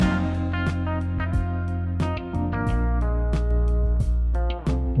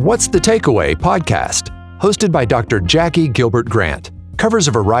What's the Takeaway podcast, hosted by Dr. Jackie Gilbert Grant, covers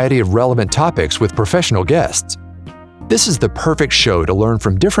a variety of relevant topics with professional guests. This is the perfect show to learn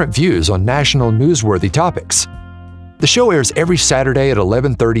from different views on national newsworthy topics. The show airs every Saturday at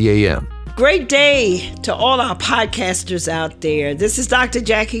 11:30 a.m. Great day to all our podcasters out there. This is Dr.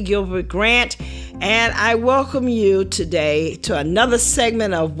 Jackie Gilbert Grant, and I welcome you today to another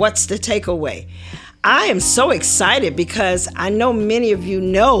segment of What's the Takeaway. I am so excited because I know many of you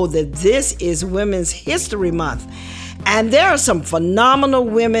know that this is Women's History Month. And there are some phenomenal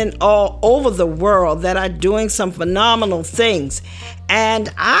women all over the world that are doing some phenomenal things.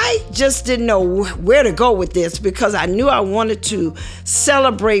 And I just didn't know where to go with this because I knew I wanted to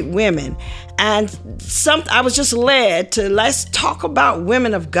celebrate women. And I was just led to let's talk about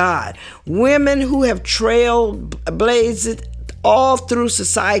women of God, women who have trailblazed all through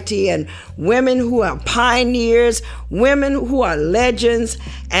society, and women who are pioneers, women who are legends.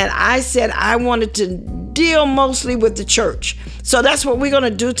 And I said I wanted to deal mostly with the church. So that's what we're going to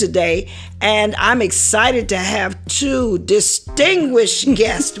do today. And I'm excited to have two distinguished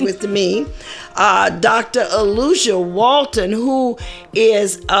guests with me. Dr. Alucia Walton, who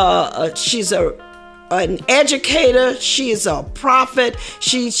is she's an educator, she is a prophet,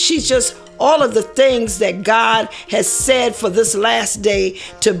 she's just all of the things that God has said for this last day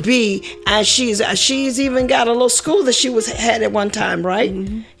to be. And she's even got a little school that she had at one time, right?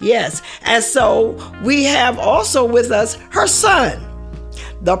 Mm-hmm. Yes. And so we have also with us her son,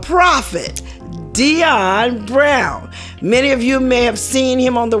 the Prophet Dion Brown. Many of you may have seen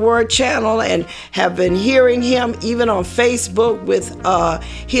him on the Word Channel and have been hearing him even on Facebook with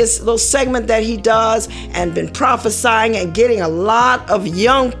his little segment that he does, and been prophesying and getting a lot of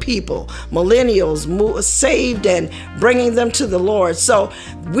young people, millennials, saved and bringing them to the Lord. So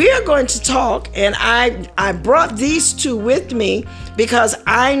we're going to talk, and I brought these two with me because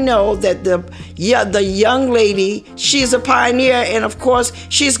I know that the young lady, she's a pioneer, and of course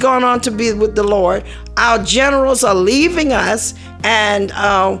she's gone on to be with the Lord. Our generals are leaving us, and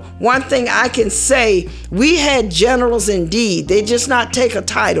one thing I can say, we had generals indeed. They just not take a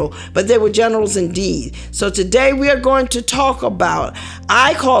title, but they were generals indeed. So today we are going to talk about,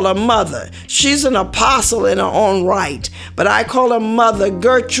 I call her Mother. She's an apostle in her own right, but I call her Mother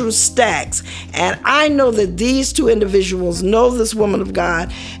Gertrude Stacks. And I know that these two individuals know this woman of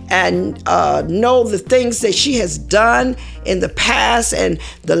God and know the things that she has done in the past and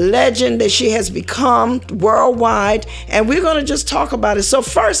the legend that she has become worldwide. And we're going to just talk about it. So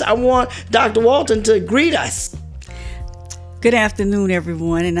first, I want Dr. Walton to greet us. Good afternoon,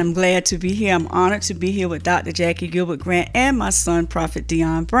 everyone, and I'm glad to be here. I'm honored to be here with Dr. Jackie Gilbert Grant and my son, Prophet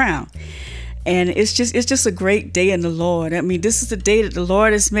Dion Brown. And it's just a great day in the Lord. I mean, this is the day that the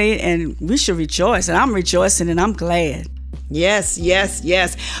Lord has made, and we should rejoice. And I'm rejoicing, and I'm glad. Yes, yes,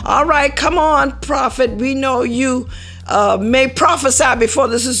 yes. All right, come on, Prophet. We know you may prophesy before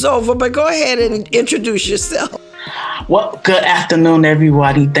this is over, but go ahead and introduce yourself. Well, good afternoon,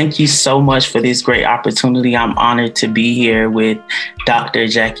 everybody. Thank you so much for this great opportunity. I'm honored to be here with Dr.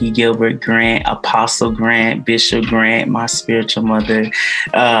 Jackie Gilbert Grant, Apostle Grant, Bishop Grant, my spiritual mother,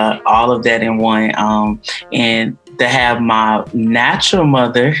 all of that in one. And to have my natural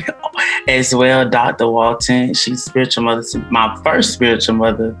mother as well, Dr. Walton. She's spiritual mother, my first spiritual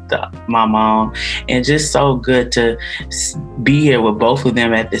mother, my mom. And just so good to be here with both of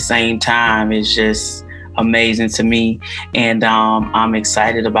them at the same time. It's just amazing to me, and I'm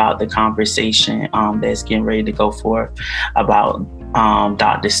excited about the conversation that's getting ready to go forth about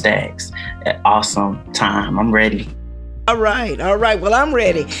Dr. Stacks. Awesome time. I'm ready. All right. Well, I'm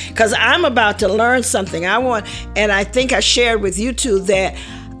ready because I'm about to learn something. And I think I shared with you two that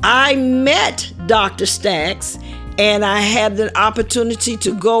I met Dr. Stacks, and I had the opportunity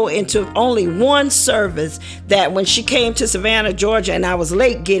to go into only one service that when she came to Savannah, Georgia, and I was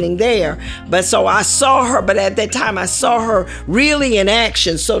late getting there. But so I saw her, but at that time I saw her really in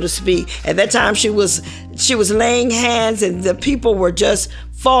action, so to speak. At that time she was laying hands, and the people were just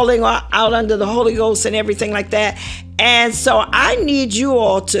falling out under the Holy Ghost and everything like that. And so I need you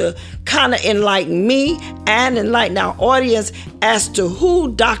all to kind of enlighten me and enlighten our audience as to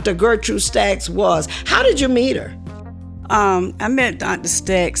who Dr. Gertrude Stacks was. How did you meet her? I met Dr.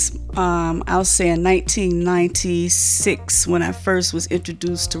 Stacks, I'll say in 1996, when I first was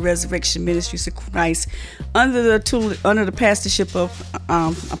introduced to Resurrection Ministries of Christ under the pastorship of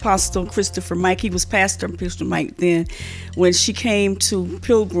Apostle Christopher Mike. He was pastor of Christopher Mike then. When she came to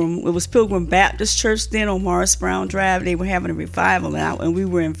Pilgrim, it was Pilgrim Baptist Church then on Morris Brown Drive. They were having a revival out, and we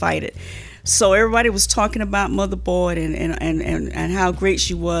were invited. So everybody was talking about Mother Boyd and how great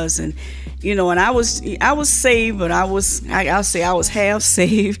she was, and you know, and I was saved, but I'll say I was half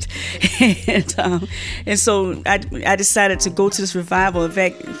saved, and so I decided to go to this revival. In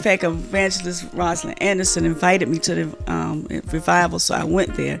fact, Evangelist Rosalind Anderson invited me to the revival, so I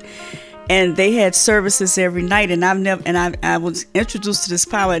went there. And they had services every night, and I was introduced to this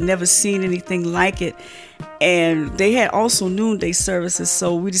power. I'd never seen anything like it. And they had also noonday services,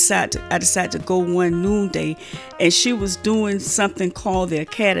 so I decided to go one noonday, and she was doing something called the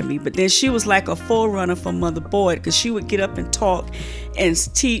Academy. But then she was like a forerunner for Mother Boyd, because she would get up and talk and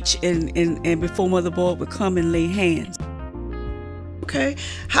teach, and before Mother Boyd would come and lay hands. Okay.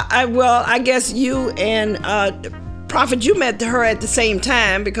 I guess you and Prophet, you met her at the same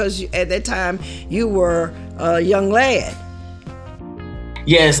time, because at that time you were a young lad.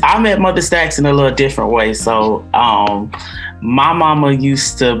 Yes, I met Mother Stacks in a little different way. So my mama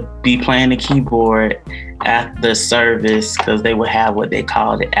used to be playing the keyboard at the service, because they would have what they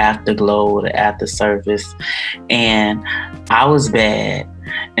call the afterglow, the after service. And I was bad.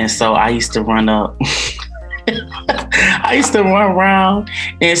 And so I used to run up. I used to run around.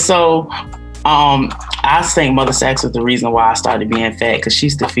 And so I think Mother Stacks was the reason why I started being fat, because she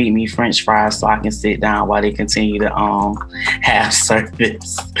used to feed me French fries so I can sit down while they continue to have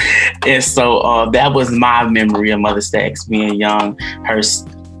service. And so that was my memory of Mother Stacks being young, her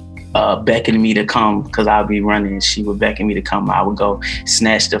beckoning me to come, because I'd be running. She would beckon me to come. I would go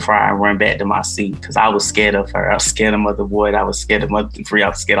snatch the fry and run back to my seat, because I was scared of her. I was scared of Mother Boyd. I was scared of Mother Free. I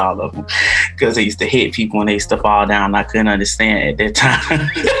was scared of all of them, because they used to hit people when they used to fall down. I couldn't understand at that time.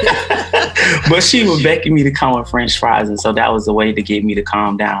 But she would beckon me to come with French fries, and so that was the way to get me to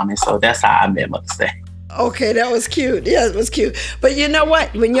calm down. And so that's how I met Mother Stacks. Okay, that was cute. Yeah, it was cute. But you know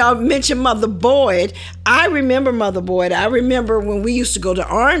what? When y'all mentioned Mother Boyd, I remember Mother Boyd. I remember when we used to go to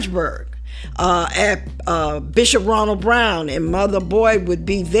Orangeburg at Bishop Ronald Brown, and Mother Boyd would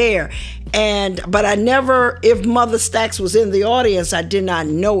be there. But I never, if Mother Stacks was in the audience, I did not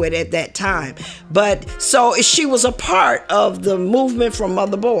know it at that time. But so she was a part of the movement from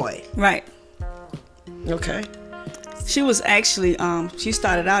Mother Boyd. Right. Okay. She was actually, she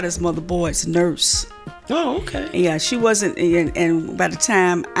started out as Mother Boyd's nurse. Oh, okay. Yeah, she wasn't, and by the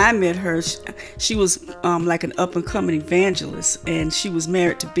time I met her, she was like an up-and-coming evangelist, and she was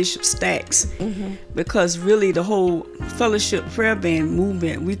married to Bishop Stacks. Mm-hmm. Because really the whole fellowship prayer band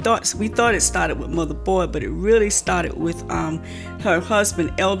movement, we thought it started with Mother Boyd, but it really started with her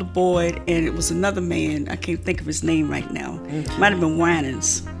husband, Elder Boyd, and it was another man. I can't think of his name right now. Mm-hmm. Might have been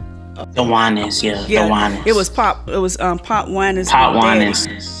Winans. The Winans, yeah. The Winans. It was Pop Winans. Pop Winans.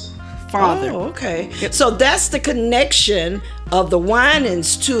 Father. Oh, okay. So that's the connection of the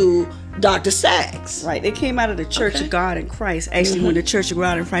Winans to Dr. Stacks. Right. They came out of the Church of God in Christ, actually, when the Church of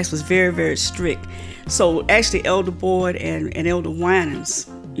God in Christ was very, very strict. So actually, Elder Boyd and Elder Winans,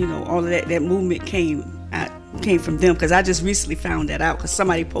 you know, all of that movement came from them, because I just recently found that out because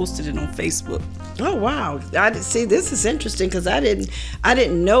somebody posted it on Facebook. Oh wow! See, this is interesting, because I didn't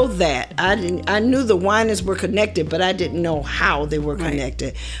know that. I knew the Winans were connected, but I didn't know how they were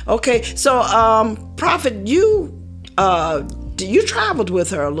connected. Right. Okay, so Prophet, you traveled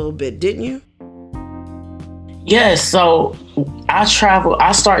with her a little bit, didn't you? Yes. So I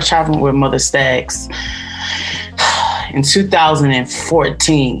started traveling with Mother Stacks in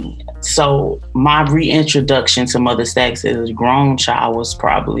 2014. So my reintroduction to Mother Stacks as a grown child was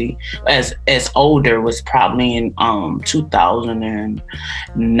probably, as older, was probably in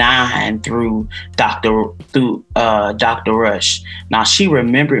 2009 through Dr. Rush. Now she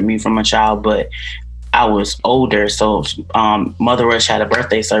remembered me from a child, but I was older. So Mother Rush had a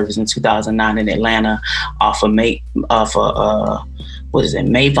birthday service in 2009 in Atlanta off of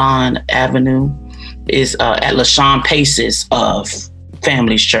Mavon Avenue. Is at LaShawn Pace's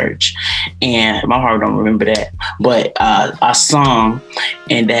Family's Church, and my heart don't remember that, but I sung,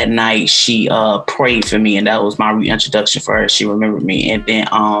 and that night she prayed for me, and that was my reintroduction for her. She remembered me, and then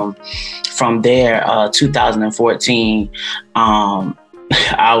from there, 2014,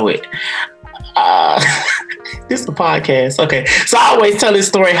 I would this is a podcast. Okay. So I always tell this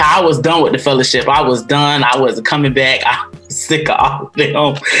story how I was done with the fellowship. I was done. I wasn't coming back. I was sick of all of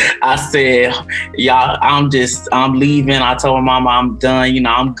them. I said, y'all, I'm leaving. I told my mama I'm done. You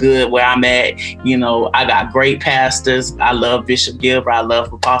know, I'm good where I'm at. You know, I got great pastors. I love Bishop Gilbert. I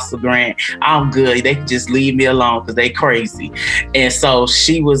love Apostle Grant. I'm good. They can just leave me alone because they crazy. And so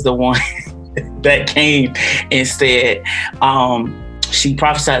she was the one that came and said, she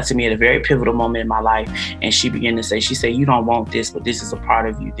prophesied to me at a very pivotal moment in my life, and she began to say, she said, you don't want this, but this is a part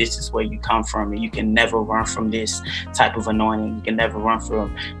of you. This is where you come from, and you can never run from this type of anointing. You can never run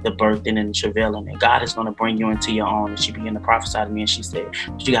from the birthing and the travailing, and God is going to bring you into your own. And she began to prophesy to me, and she said,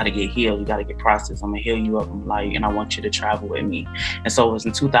 but you got to get healed. You got to get processed. I'm going to heal you up, and I want you to travel with me. And so it was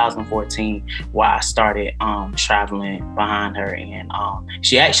in 2014 where I started traveling behind her, and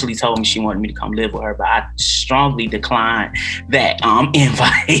she actually told me she wanted me to come live with her, but I strongly declined that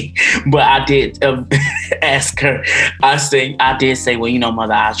invite. But I did ask her. I did say, well,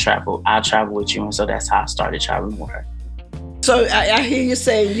 Mother, I'll travel with you. And so that's how I started traveling with her. So I hear you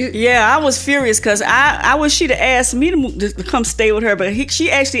saying you. Yeah, I was furious because I wish she'd have asked me to come stay with her, but she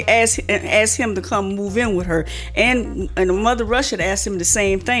actually asked him to come move in with her, and Mother Russia had asked him the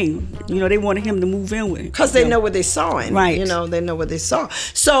same thing. They wanted him to move in with her because they know what they saw in. Right. They know what they saw.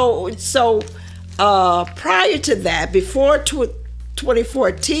 So prior to that, before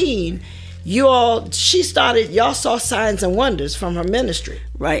 2014, y'all saw signs and wonders from her ministry.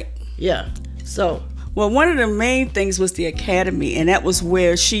 Right. Yeah. So. Well, one of the main things was the academy, and that was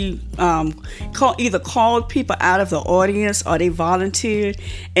where she either called people out of the audience or they volunteered,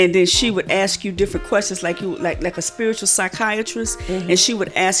 and then she would ask you different questions, like a spiritual psychiatrist, mm-hmm. and she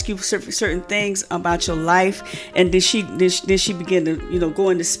would ask you certain things about your life, and then she began to go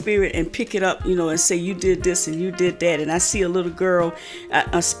in the spirit and pick it up, and say you did this and you did that, and I see a little girl,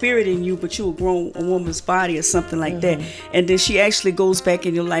 a spirit in you, but you a grown woman's body or something like mm-hmm. that, and then she actually goes back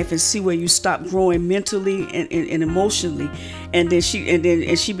in your life and see where you stop growing mentally and emotionally, and then she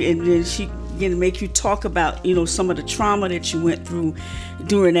began to make you talk about some of the trauma that you went through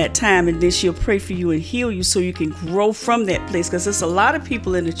during that time, and then she'll pray for you and heal you so you can grow from that place. Because there's a lot of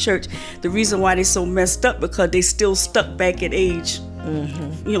people in the church, the reason why they're so messed up because they still stuck back at age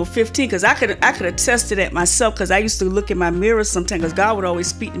 15, because I could attest to that myself, because I used to look in my mirror sometimes, because God would always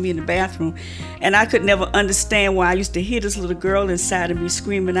speak to me in the bathroom, and I could never understand why I used to hear this little girl inside of me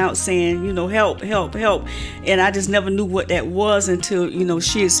screaming out saying, help, help, help, and I just never knew what that was until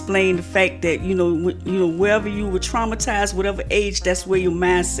she explained the fact that wherever you were traumatized, whatever age, that's where your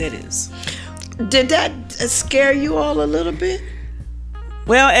mindset is. Did that scare you all a little bit?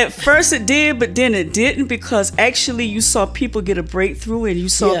 Well, at first it did, but then it didn't, because actually you saw people get a breakthrough, and you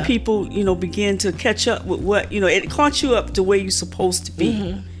saw people, begin to catch up with what, it caught you up to where you're supposed to be.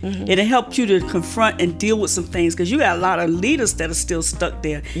 Mm-hmm, mm-hmm. And it helped you to confront and deal with some things, because you got a lot of leaders that are still stuck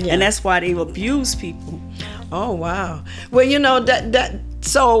there, and that's why they abuse people. Oh, wow. Well,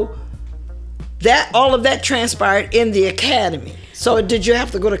 so that all of that transpired in the academy. So did you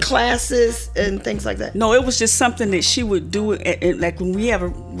have to go to classes and things like that? No, it was just something that she would do. Like when we have a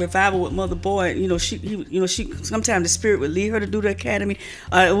revival with Mother Boyd, she sometimes the Spirit would lead her to do the academy.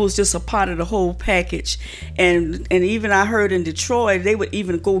 It was just a part of the whole package. And even I heard in Detroit, they would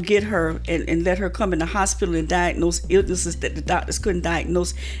even go get her and let her come in the hospital and diagnose illnesses that the doctors couldn't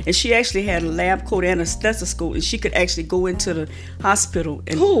diagnose. And she actually had a lab coat and a stethoscope, and she could actually go into the hospital.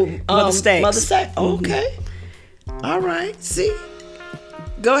 And Mother Stacks. Mother Stacks. Okay. Mm-hmm. All right. See.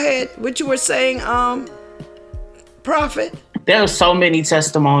 Go ahead. What you were saying, Prophet? There are so many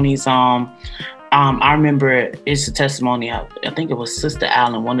testimonies. I remember it's a testimony. I think it was Sister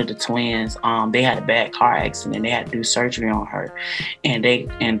Allen, one of the twins. They had a bad car accident. They had to do surgery on her, and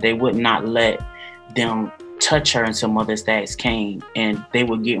they would not let them touch her until Mother Stacks came, and they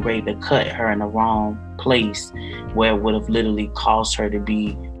were getting ready to cut her in the wrong place where it would have literally caused her to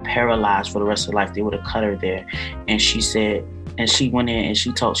be paralyzed for the rest of her life. They would have cut her there, and she said. And she went in and she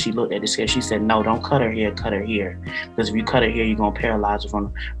looked at the scale. She said, no, don't cut her here, cut her here. Because if you cut her here, you're going to paralyze her from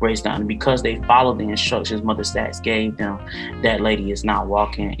the waist down. And because they followed the instructions Mother Stacks gave them, that lady is not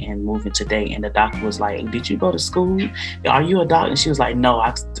walking and moving today. And the doctor was like, did you go to school? Are you a doctor? And she was like, no,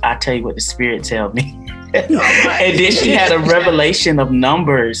 I tell you what the Spirit tell me. And then she had a revelation of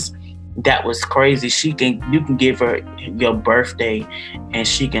numbers that was crazy. You can give her your birthday, and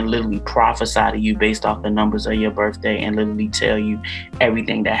she can literally prophesy to you based off the numbers of your birthday, and literally tell you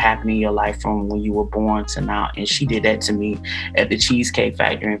everything that happened in your life from when you were born to now. And she did that to me at the Cheesecake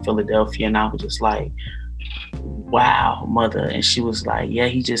Factory in Philadelphia, and I was just like, wow, Mother. And she was like, yeah,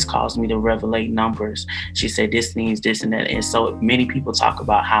 he just caused me to revelate numbers. She said this means this and that. And so many people talk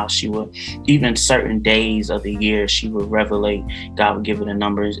about how she would, even certain days of the year, she would revelate, God would give her the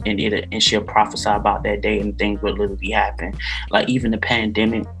numbers, and she'll prophesy about that day, and things would literally happen. Like even the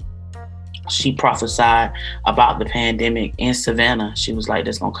pandemic she prophesied about the pandemic in Savannah. She was like,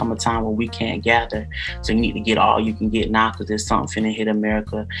 there's going to come a time where we can't gather. So you need to get all you can get now because there's something finna hit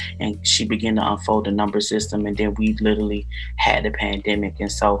America. And she began to unfold the number system. And then we literally had the pandemic.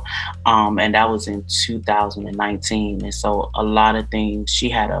 And so, and that was in 2019. And so a lot of things, she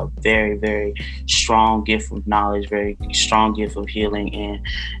had a very, very strong gift of knowledge, very strong gift of healing.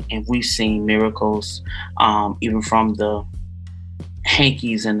 And we've seen miracles, even from the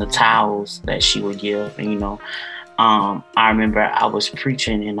hankies and the towels that she would give. And, you know, I remember I was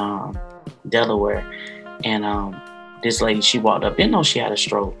preaching in Delaware, and this lady, she walked up, didn't know she had a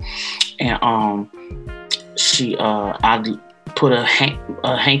stroke. And I put a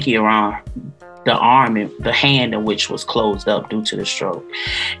hanky around the arm and the hand in which was closed up due to the stroke.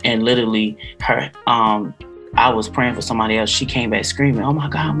 And literally her, I was praying for somebody else. She came back screaming, oh my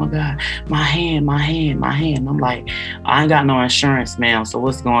God, my hand. I'm like, I ain't got no insurance, ma'am. So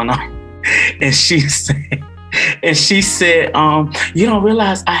what's going on? And she said, you don't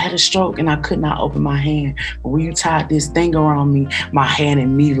realize I had a stroke and I could not open my hand. But when you tied this thing around me, my hand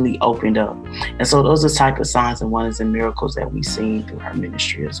immediately opened up. And so those are the type of signs and wonders and miracles that we've seen through her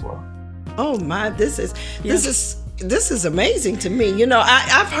ministry as well. Oh my, this is amazing to me. You know,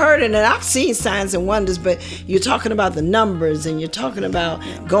 I've heard it and I've seen signs and wonders, but you're talking about the numbers and you're talking about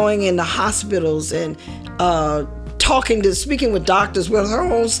going into hospitals and speaking with doctors with her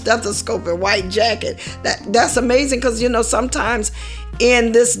own stethoscope and white jacket. That's amazing because, you know, sometimes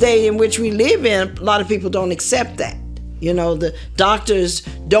in this day in which we live in, a lot of people don't accept that. You know, the doctors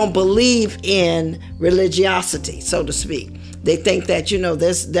don't believe in religiosity, so to speak. They think that, you know,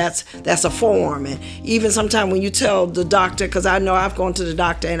 that's a form. And even sometimes when you tell the doctor, because I know I've gone to the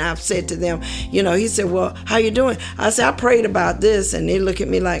doctor and I've said to them, you know, he said, well, how you doing? I said, I prayed about this. And they look at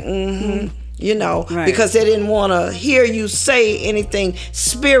me like, you know, right. Because they didn't want to hear you say anything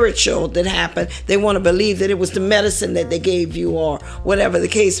spiritual that happened. They want to believe that it was the medicine that they gave you or whatever the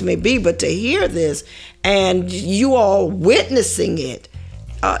case may be. But to hear this and you all witnessing it,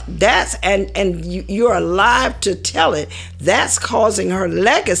 you're alive to tell it, that's causing her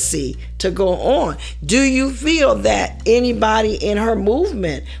legacy to go on. Do you feel that anybody in her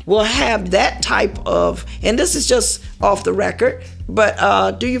movement will have that type of, and this is just off the record,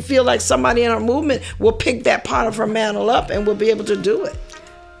 but do you feel like somebody in her movement will pick that part of her mantle up and will be able to do it?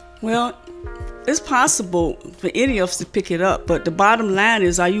 Well, it's possible for any of us to pick it up, but the bottom line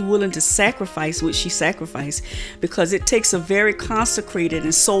is, are you willing to sacrifice what she sacrificed? Because it takes a very consecrated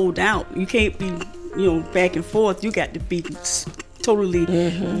and sold out. You can't be, you know, back and forth. You got to be totally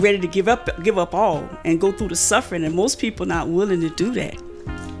ready to give up all and go through the suffering. And most people not willing to do that.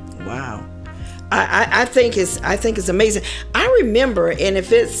 Wow, I think it's amazing. I remember, and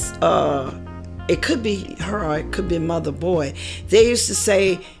if it's it could be her or it could be Mother Boy. They used to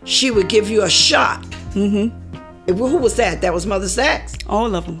say she would give you a shot. Who was that? That was Mother Stacks?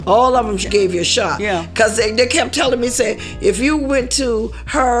 All of them. All of them, she gave you a shot. Yeah. Because they kept telling me, say, if you went to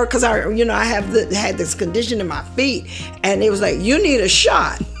her, because I had this condition in my feet, and it was like, you need a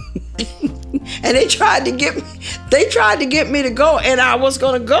shot. And they tried to get me to go, and I was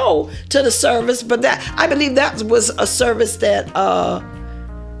going to go to the service, but I believe that was a service that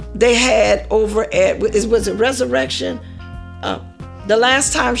they had over at, was it Resurrection? The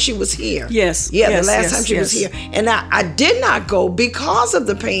last time she was here. Yes. Yeah, the last time she was here. And I did not go because of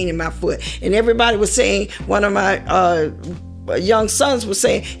the pain in my foot. And everybody was saying, one of my young sons was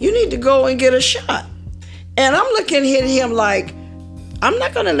saying, you need to go and get a shot. And I'm looking at him like, I'm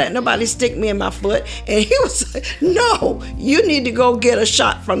not going to let nobody stick me in my foot. And he was like, no, you need to go get a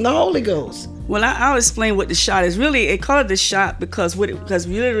shot from the Holy Ghost. Well, I'll explain what the shot is. Really, it called it the shot because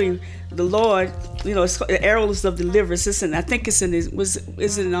literally the Lord, you know, it's the arrows of deliverance. I think it's in when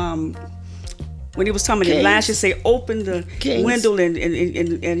he was talking about Elisha, say, open the window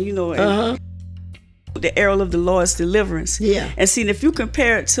and you know, the arrow of the Lord's deliverance. Yeah. And see, if you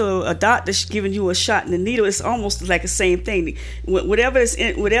compare it to a doctor giving you a shot in the needle, it's almost like the same thing. Whatever's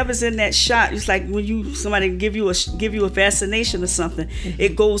in that shot, it's like when somebody give you a vaccination or something,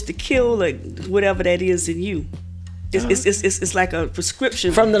 it goes to kill whatever that is in you. It's like a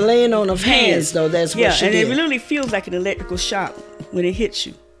prescription from the laying on of hands, though. That's what she did. And it literally feels like an electrical shock when it hits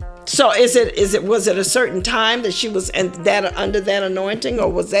you. So was it a certain time that she was under that anointing, or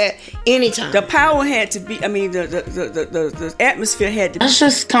was that any time? The power had to be. I mean, the atmosphere had to. That's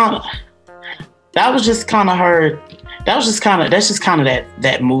just kind of her. That's just kind of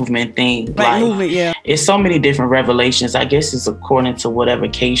that movement thing. Right, like, movement, yeah. It's so many different revelations. I guess it's according to whatever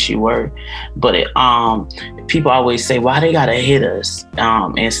case you were, but people always say, "Why they gotta hit us?"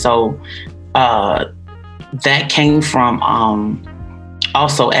 And so that came from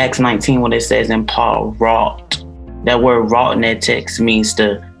Also, Acts 19, when it says, and Paul wrought, that word wrought in that text means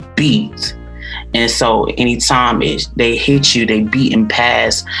to beat. And so anytime they hit you, they beating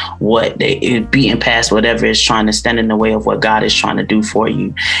past whatever is trying to stand in the way of what God is trying to do for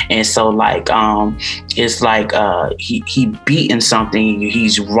you. And so like it's like he beating something in you,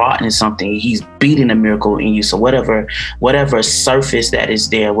 he's rotting something, he's beating a miracle in you. So whatever surface that is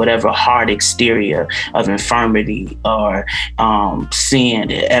there, whatever hard exterior of infirmity or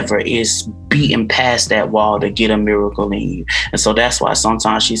sin ever is beating past that wall to get a miracle in you. And so that's why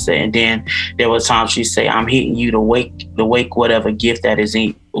sometimes she said, and then there were times she say, I'm hitting you to wake whatever gift that is in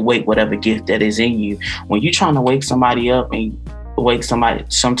you. When you're trying to wake somebody up and wake somebody,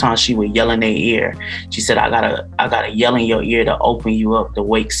 sometimes she would yell in their ear. She said, I gotta yell in your ear to open you up, to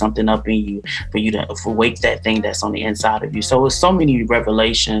wake something up in you, for wake that thing that's on the inside of you. So it's so many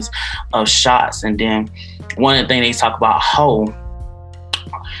revelations of shots. And then one of the things they talk about hoe,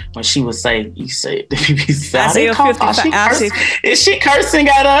 when she would say, Isaiah 55, is she cursing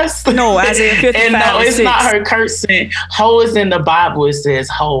at us? No, Isaiah 55. And no, it's not her cursing. Ho is in the Bible. It says,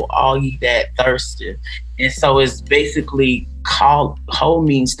 ho, all ye that thirsteth. And so it's basically ho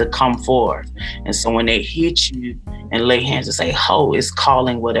means to come forth. And so when they hit you and lay hands and say ho, it's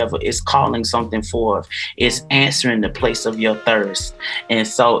calling whatever, it's calling something forth. It's answering the place of your thirst. And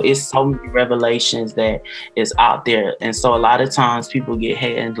so it's so many revelations that is out there. And so a lot of times people get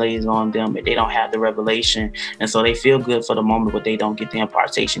hands laid on them and they don't have the revelation. And so they feel good for the moment, but they don't get the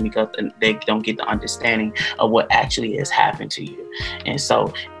impartation because they don't get the understanding of what actually has happened to you. And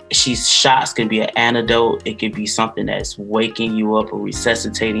so shots can be an antidote. It could be something that's waking you up or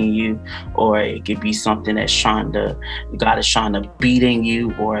resuscitating you, or it could be something that's God is trying to beat in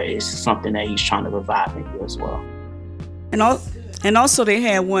you, or it's something that he's trying to revive in you as well. And also they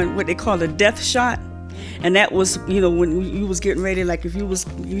had one, what they call a death shot. And that was, when you was getting ready, like if you was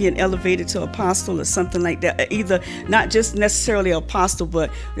being elevated to apostle or something like that, either not just necessarily apostle, but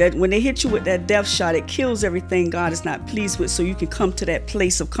that when they hit you with that death shot, it kills everything God is not pleased with, so you can come to that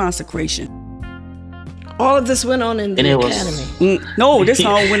place of consecration. All of this went on in the academy. No, this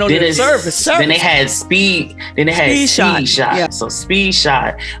all went on in the service. Then they had speed. Then they had speed shot. Yeah. So speed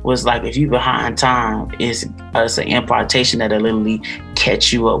shot was like, if you behind time, it's an impartation that'll literally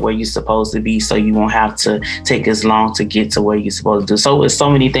catch you up where you're supposed to be, so you won't have to take as long to get to where you're supposed to do. So it's so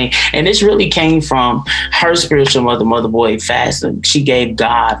many things. And this really came from her spiritual mother, Mother Boy fasting. She gave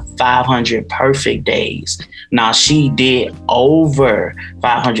God 500 perfect days. Now she did over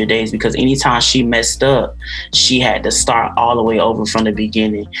 500 days because anytime she messed up, she had to start all the way over from the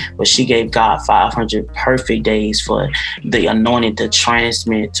beginning. But she gave God 500 perfect days for the anointing to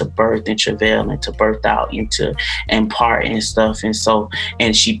transmit, to birth and travail, and to birth out, and to impart and stuff. And so,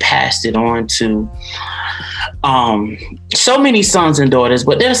 and she passed it on to so many sons and daughters.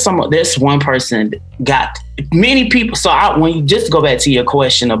 But there's one person got many people. So when you just go back to your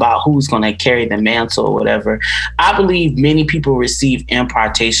question about who's going to carry the mantle or whatever, I believe many people receive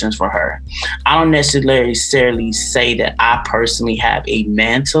impartations for her. I don't necessarily say that I personally have a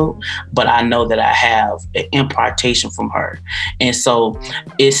mantle, but I know that I have an impartation from her. And so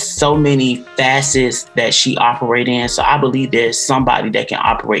it's so many facets that she operates in. So I believe there's somebody that can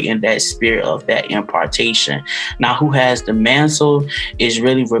operate in that spirit of that impartation. Now, who has the mantle is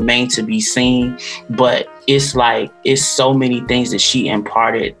really remain to be seen, but it's like, it's so many things that she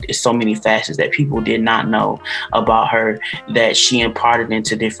imparted. It's so many facets that people did not know about her that she imparted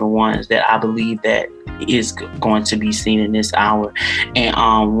into different ones that I believe that is going to be seen in this hour.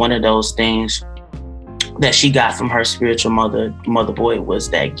 And one of those things that she got from her spiritual mother boy was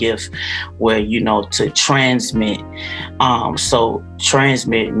that gift where, to transmit. So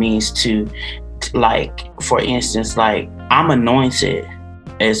transmit means to, like, for instance, like, I'm anointed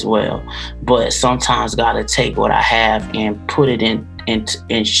as well, but sometimes gotta take what I have and put it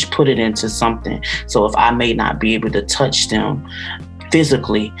into something. So if I may not be able to touch them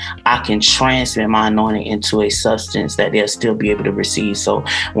physically, I can transmit my anointing into a substance that they'll still be able to receive. So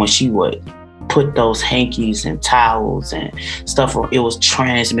when she would put those hankies and towels and stuff, it was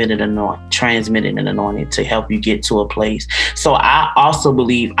transmitted an anointing to help you get to a place. So I also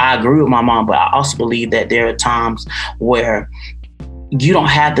believe, I agree with my mom, but I also believe that there are times where you don't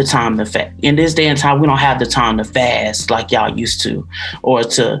have the time to fast. In this day and time, we don't have the time to fast like y'all used to, or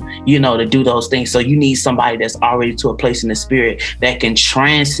to, to do those things. So you need somebody that's already to a place in the spirit that can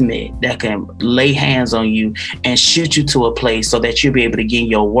transmit, that can lay hands on you and shoot you to a place so that you'll be able to get in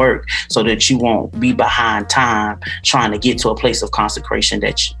your work, so that you won't be behind time trying to get to a place of consecration,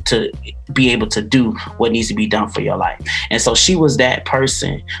 to be able to do what needs to be done for your life. And so she was that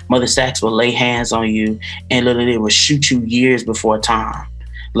person. Mother Stacks will lay hands on you and literally will shoot you years before time time,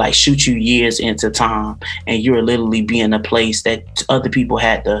 like shoot you years into time, and you're literally be in a place that other people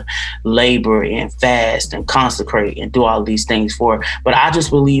had to labor and fast and consecrate and do all these things for. But I just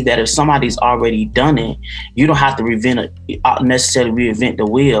believe that if somebody's already done it, you don't have to necessarily reinvent the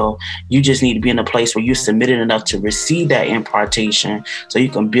wheel. You just need to be in a place where you're submitted enough to receive that impartation, so you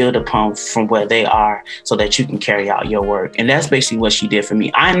can build upon from where they are, so that you can carry out your work. And that's basically what she did for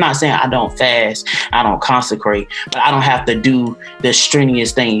me. I'm not saying I don't fast, I don't consecrate, but I don't have to do the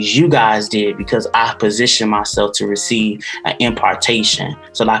strenuous things you guys did, because I position myself to receive an impartation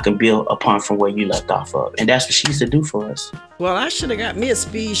so that I can build upon from where you left off of. And that's what she used to do for us. Well, I should have got me a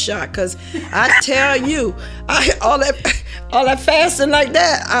speed shot, because I tell you, all that fasting like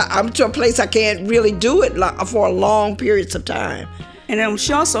that, I'm to a place I can't really do it for long periods of time. And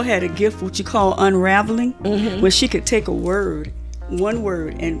she also had a gift, what you call unraveling, where she could take a word, one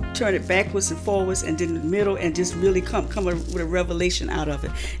word, and turn it backwards and forwards and then in the middle, and just really come with a revelation out of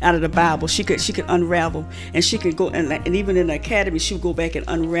it, out of the Bible. She could unravel, and she could go and even in the academy, she would go back and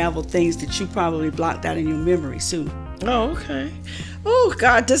unravel things that you probably blocked out in your memory soon. Oh, okay. Oh,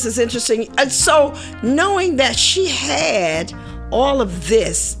 God, this is interesting. And so knowing that she had all of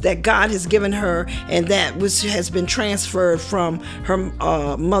this that God has given her, and that has been transferred from her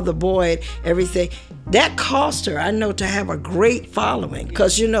mother Boyd, everything, that cost her, I know, to have a great following.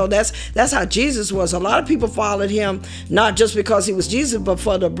 Because, that's how Jesus was. A lot of people followed him, not just because he was Jesus, but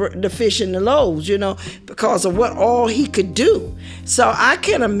for the fish and the loaves, because of what all he could do. So I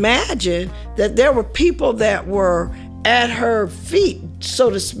can imagine that there were people that were at her feet, so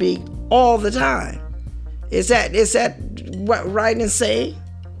to speak, all the time. Is that what right in saying?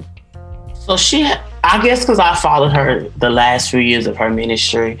 So I guess because I followed her the last few years of her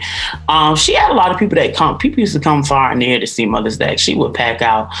ministry, she had a lot of people that come. People used to come far and near to see Mother Stacks. She would pack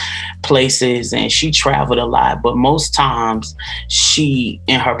out places, and she traveled a lot. But most times,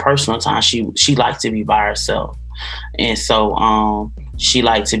 in her personal time, she liked to be by herself, and so she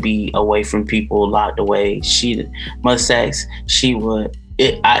liked to be away from people, locked away. Mother Stacks, she would.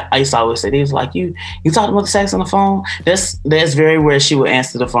 I used to always say, they was like, you talk to Mother Stacks on the phone? That's very rare she would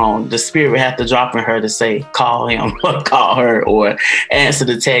answer the phone. The Spirit would have to drop in her to say, call him or call her or answer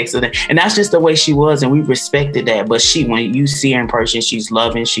the text. And that's just the way she was, and we respected that. But when you see her in person, she's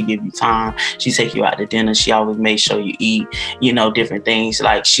loving, she give you time, she take you out to dinner, she always made sure you eat, different things.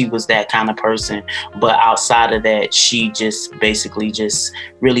 Like, she was that kind of person. But outside of that, she just basically just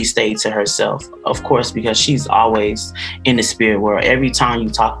really stayed to herself. Of course, because she's always in the spirit world. Every time you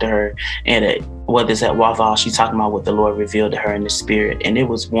talk to her, and whether it's at Waffle, she's talking about what the Lord revealed to her in the spirit. And it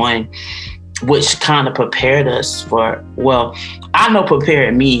was one which kind of prepared us prepared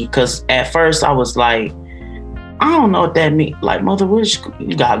me, because at first I was like, I don't know what that means. Like, Mother, what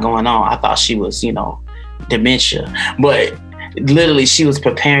you got going on? I thought she was, dementia. But literally, she was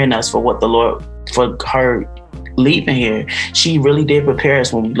preparing us for what the Lord, for her leaving here. She really did prepare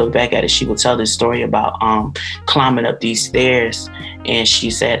us. When we look back at it, she would tell this story about climbing up these stairs, and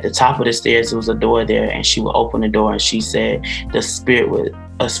she said at the top of the stairs there was a door there, and she would open the door, and she said the Spirit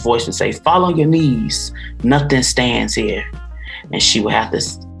a voice would say, fall on your knees, nothing stands here. And she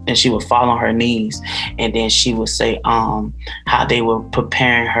would fall on her knees, and then she would say how they were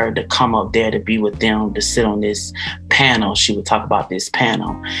preparing her to come up there to be with them, to sit on this panel. She would talk about this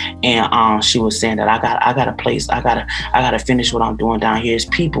panel, and she was saying that I got a place, I gotta finish what I'm doing down here. It's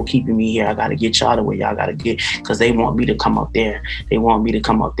people keeping me here. I gotta get y'all to where y'all gotta get, because they want me to come up there.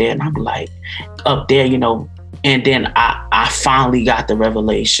 And I'm like, up there, And then I finally got the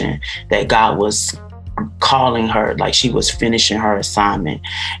revelation that God was calling her, like she was finishing her assignment,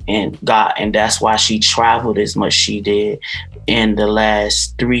 and that's why she traveled as much she did in the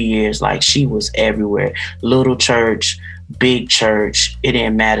last 3 years. Like, she was everywhere, little church, big church, it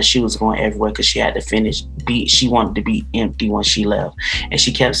didn't matter. She was going everywhere because she had to finish. She wanted to be empty when she left, and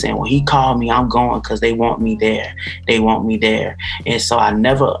she kept saying, well, he called me, I'm going, because they want me there. And so I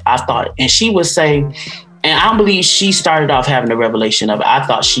thought, and she would say, and I believe she started off having a revelation of it. I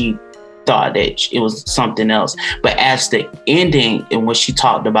thought she thought that it was something else, but as the ending and when she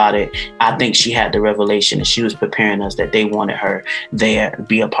talked about it, I think she had the revelation, and she was preparing us that they wanted her there to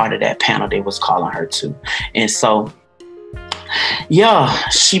be a part of that panel they was calling her to. And so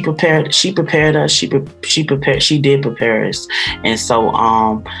she prepared us. She did prepare us. And so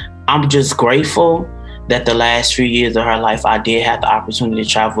I'm just grateful that the last few years of her life, I did have the opportunity to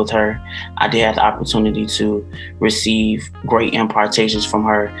travel with her. I did have the opportunity to receive great impartations from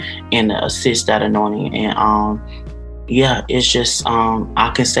her and assist that anointing. And it's just,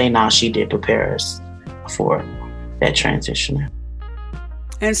 I can say now she did prepare us for that transition.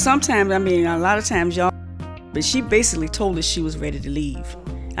 And sometimes, a lot of times, y'all, but she basically told us she was ready to leave.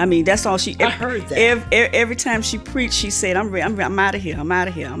 I mean, that's all she. I heard that. Every time she preached, she said, "I'm out of here. I'm out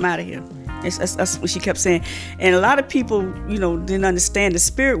of here. I'm out of here." That's what she kept saying. And a lot of people, didn't understand the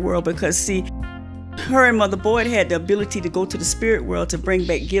spirit world because, see, her and Mother Boyd had the ability to go to the spirit world to bring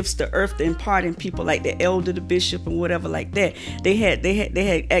back gifts to earth to impart in people like the elder, the bishop, and whatever like that. They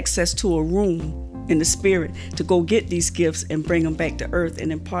had access to a room in the spirit to go get these gifts and bring them back to earth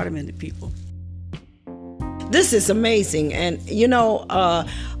and impart them into people. This is amazing. And,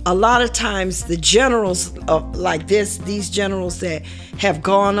 a lot of times the generals like these generals that have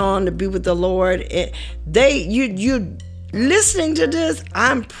gone on to be with the Lord, you listening to this,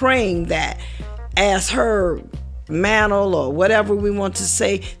 I'm praying that as her mantle or whatever we want to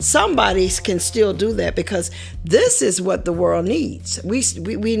say, somebody can still do that, because this is what the world needs.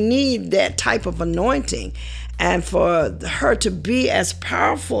 We need that type of anointing. And for her to be as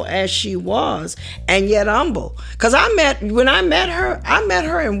powerful as she was and yet humble. Because when I met her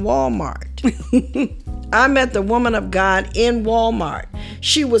in Walmart. I met the woman of God in Walmart.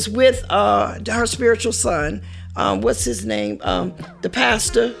 She was with her spiritual son. What's his name? The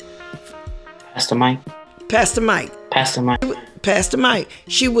pastor. Pastor Mike. Pastor Mike. Pastor Mike. Pastor Mike.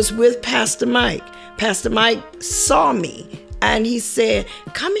 She was with Pastor Mike. Pastor Mike saw me. And he said,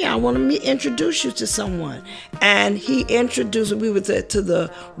 "Come here, I want to introduce you to someone." And he introduced, we were to the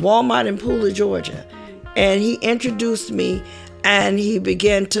Walmart in Pooler, Georgia. And he introduced me, and he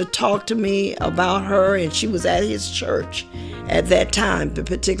began to talk to me about her. And she was at his church at that time, the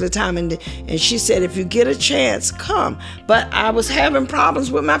particular time. And she said, "If you get a chance, come." But I was having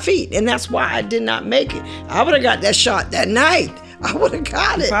problems with my feet, and that's why I did not make it. I would have got that shot that night. I would have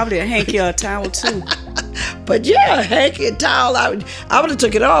got it. Probably a hanky or a towel too. But yeah, hanky and towel, I would have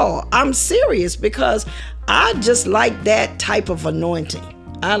took it all. I'm serious, because I just like that type of anointing.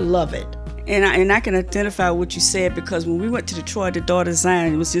 I love it. And I can identify what you said, because when we went to Detroit, the Daughter of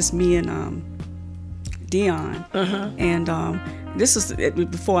Zion, it was just me and Dion. And this was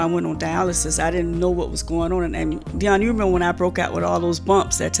before I went on dialysis. I didn't know what was going on. And Dion, you remember when I broke out with all those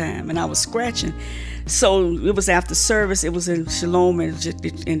bumps that time, and I was scratching. So it was after service. It was in Shalom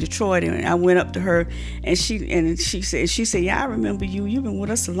in Detroit, and I went up to her, and she said, "Yeah, I remember you. You've been with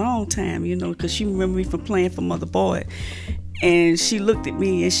us a long time, because she remembered me from playing for Mother Boyd." And she looked at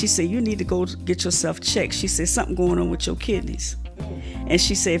me and she said, "You need to go get yourself checked." She said, "Something going on with your kidneys." And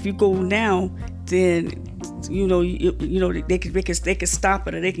she said, "If you go now, then they could stop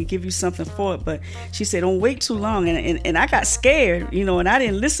it, or they can give you something for it." But she said, "Don't wait too long." And I got scared, and I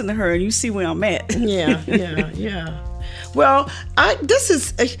didn't listen to her. And you see where I'm at. Yeah. Well,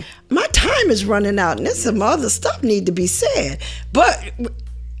 my time is running out, and there's some other stuff need to be said. But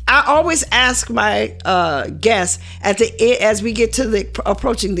I always ask my guests as we get to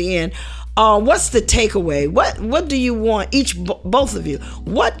approaching the end, what's the takeaway? What do you want, both of you?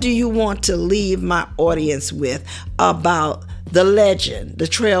 What do you want to leave my audience with about the legend, the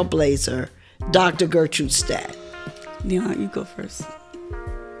trailblazer, Dr. Gertrude Stacks? Dion, you go first.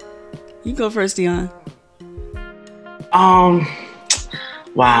 You go first, Dion.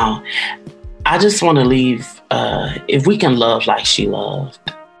 Wow. I just want to leave, if we can love like she loved,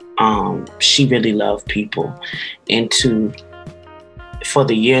 she really loved people. And for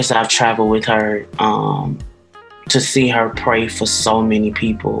the years I've traveled with her, to see her pray for so many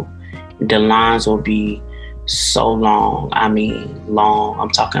people, the lines will be so long. I mean, long. I'm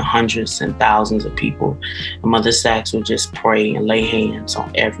talking hundreds and thousands of people. And Mother Stacks would just pray and lay hands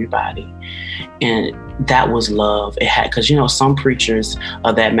on everybody. And that was love. It had, because some preachers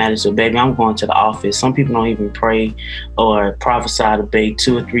of that matter, so baby, I'm going to the office. Some people don't even pray or prophesy to beg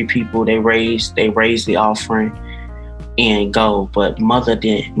 2 or 3 people. They raise the offering and go. But Mother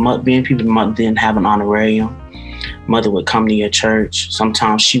didn't. Mother didn't have an honorarium. Mother would come to your church.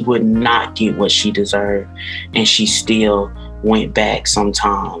 Sometimes she would not get what she deserved, and she still went back.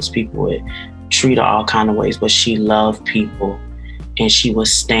 Sometimes people would treat her all kind of ways, but she loved people, and she would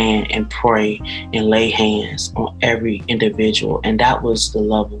stand and pray and lay hands on every individual. And that was the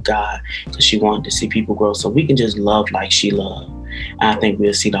love of God, because she wanted to see people grow. So we can just love like she loved. And I think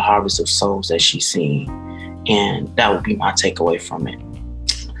we'll see the harvest of souls that she's seen. And that would be my takeaway from it.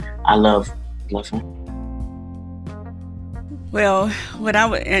 I love her. Well, what I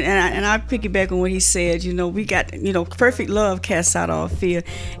would, and I piggyback on what he said. We got, perfect love casts out all fear,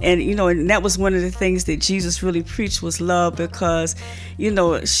 and and that was one of the things that Jesus really preached was love, because,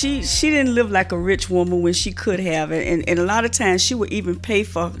 she didn't live like a rich woman when she could have, and a lot of times she would even pay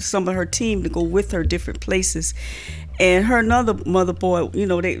for some of her team to go with her different places. And her another mother boy,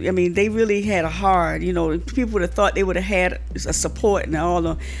 they really had a hard, people would have thought they would have had a support and all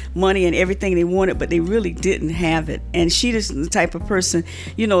the money and everything they wanted, but they really didn't have it. And she is the type of person,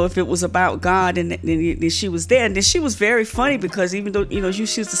 if it was about God, and then she was there. And then she was very funny, because even though, she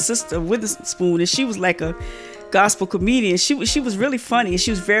was the sister of Witherspoon, and she was like a gospel comedian. She was really funny, and she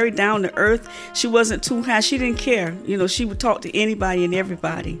was very down to earth. She wasn't too high. She didn't care. She would talk to anybody and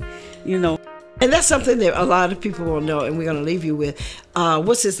everybody, And that's something that a lot of people will know, and we're going to leave you with.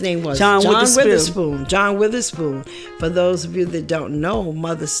 What's his name was? John Witherspoon. John Witherspoon. For those of you that don't know,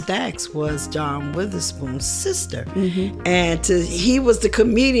 Mother Stacks was John Witherspoon's sister. Mm-hmm. And he was the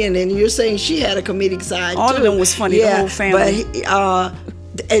comedian, and you're saying she had a comedic side All too. of them was funny, the whole family. But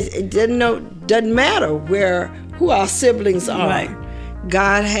it doesn't matter who our siblings are. Right.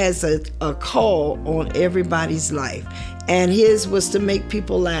 God has a call on everybody's life, and his was to make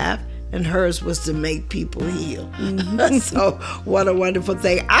people laugh, and hers was to make people heal. Mm-hmm. So what a wonderful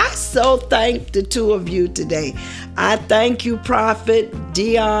thing. I so thank the two of you today. I thank you, Prophet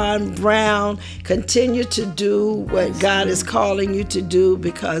Dion Brown. Continue to do what God is calling you to do,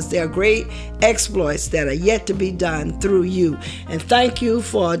 because there are great exploits that are yet to be done through you. And thank you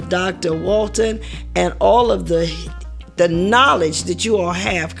for Dr. Walton and all of the knowledge that you all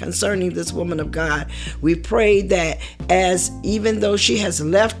have concerning this woman of God. We pray that even though she has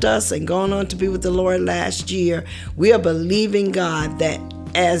left us and gone on to be with the Lord last year, we are believing God that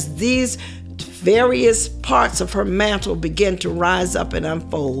as these various parts of her mantle begin to rise up and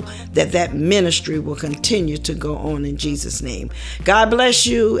unfold, that ministry will continue to go on in Jesus' name. God bless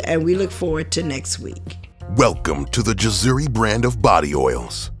you, and we look forward to next week. Welcome to the Jazuri brand of body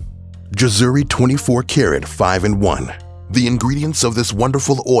oils. Jazuri 24 karat 5-in-1. The ingredients of this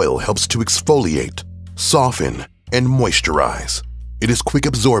wonderful oil helps to exfoliate, soften, and moisturize. It is quick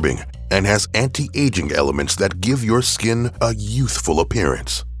absorbing and has anti-aging elements that give your skin a youthful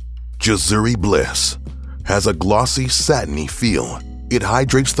appearance. Jazuri Bliss has a glossy, satiny feel. It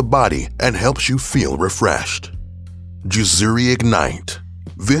hydrates the body and helps you feel refreshed. Jazuri Ignite.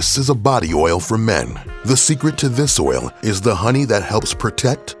 This is a body oil for men. The secret to this oil is the honey that helps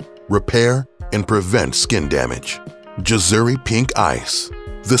protect, repair, and prevent skin damage. Jazuri Pink Ice.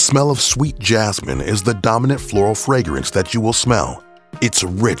 The smell of sweet jasmine is the dominant floral fragrance that you will smell. It's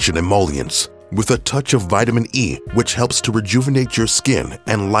rich in emollients, with a touch of vitamin E, which helps to rejuvenate your skin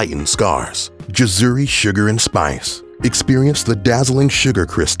and lighten scars. Jazuri Sugar and Spice. Experience the dazzling sugar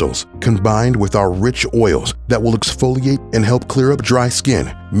crystals combined with our rich oils that will exfoliate and help clear up dry skin,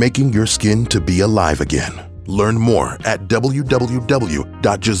 making your skin to be alive again. Learn more at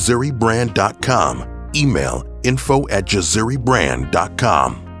www.jazuribrand.com. Email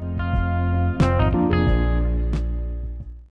info@jazuribrand.com.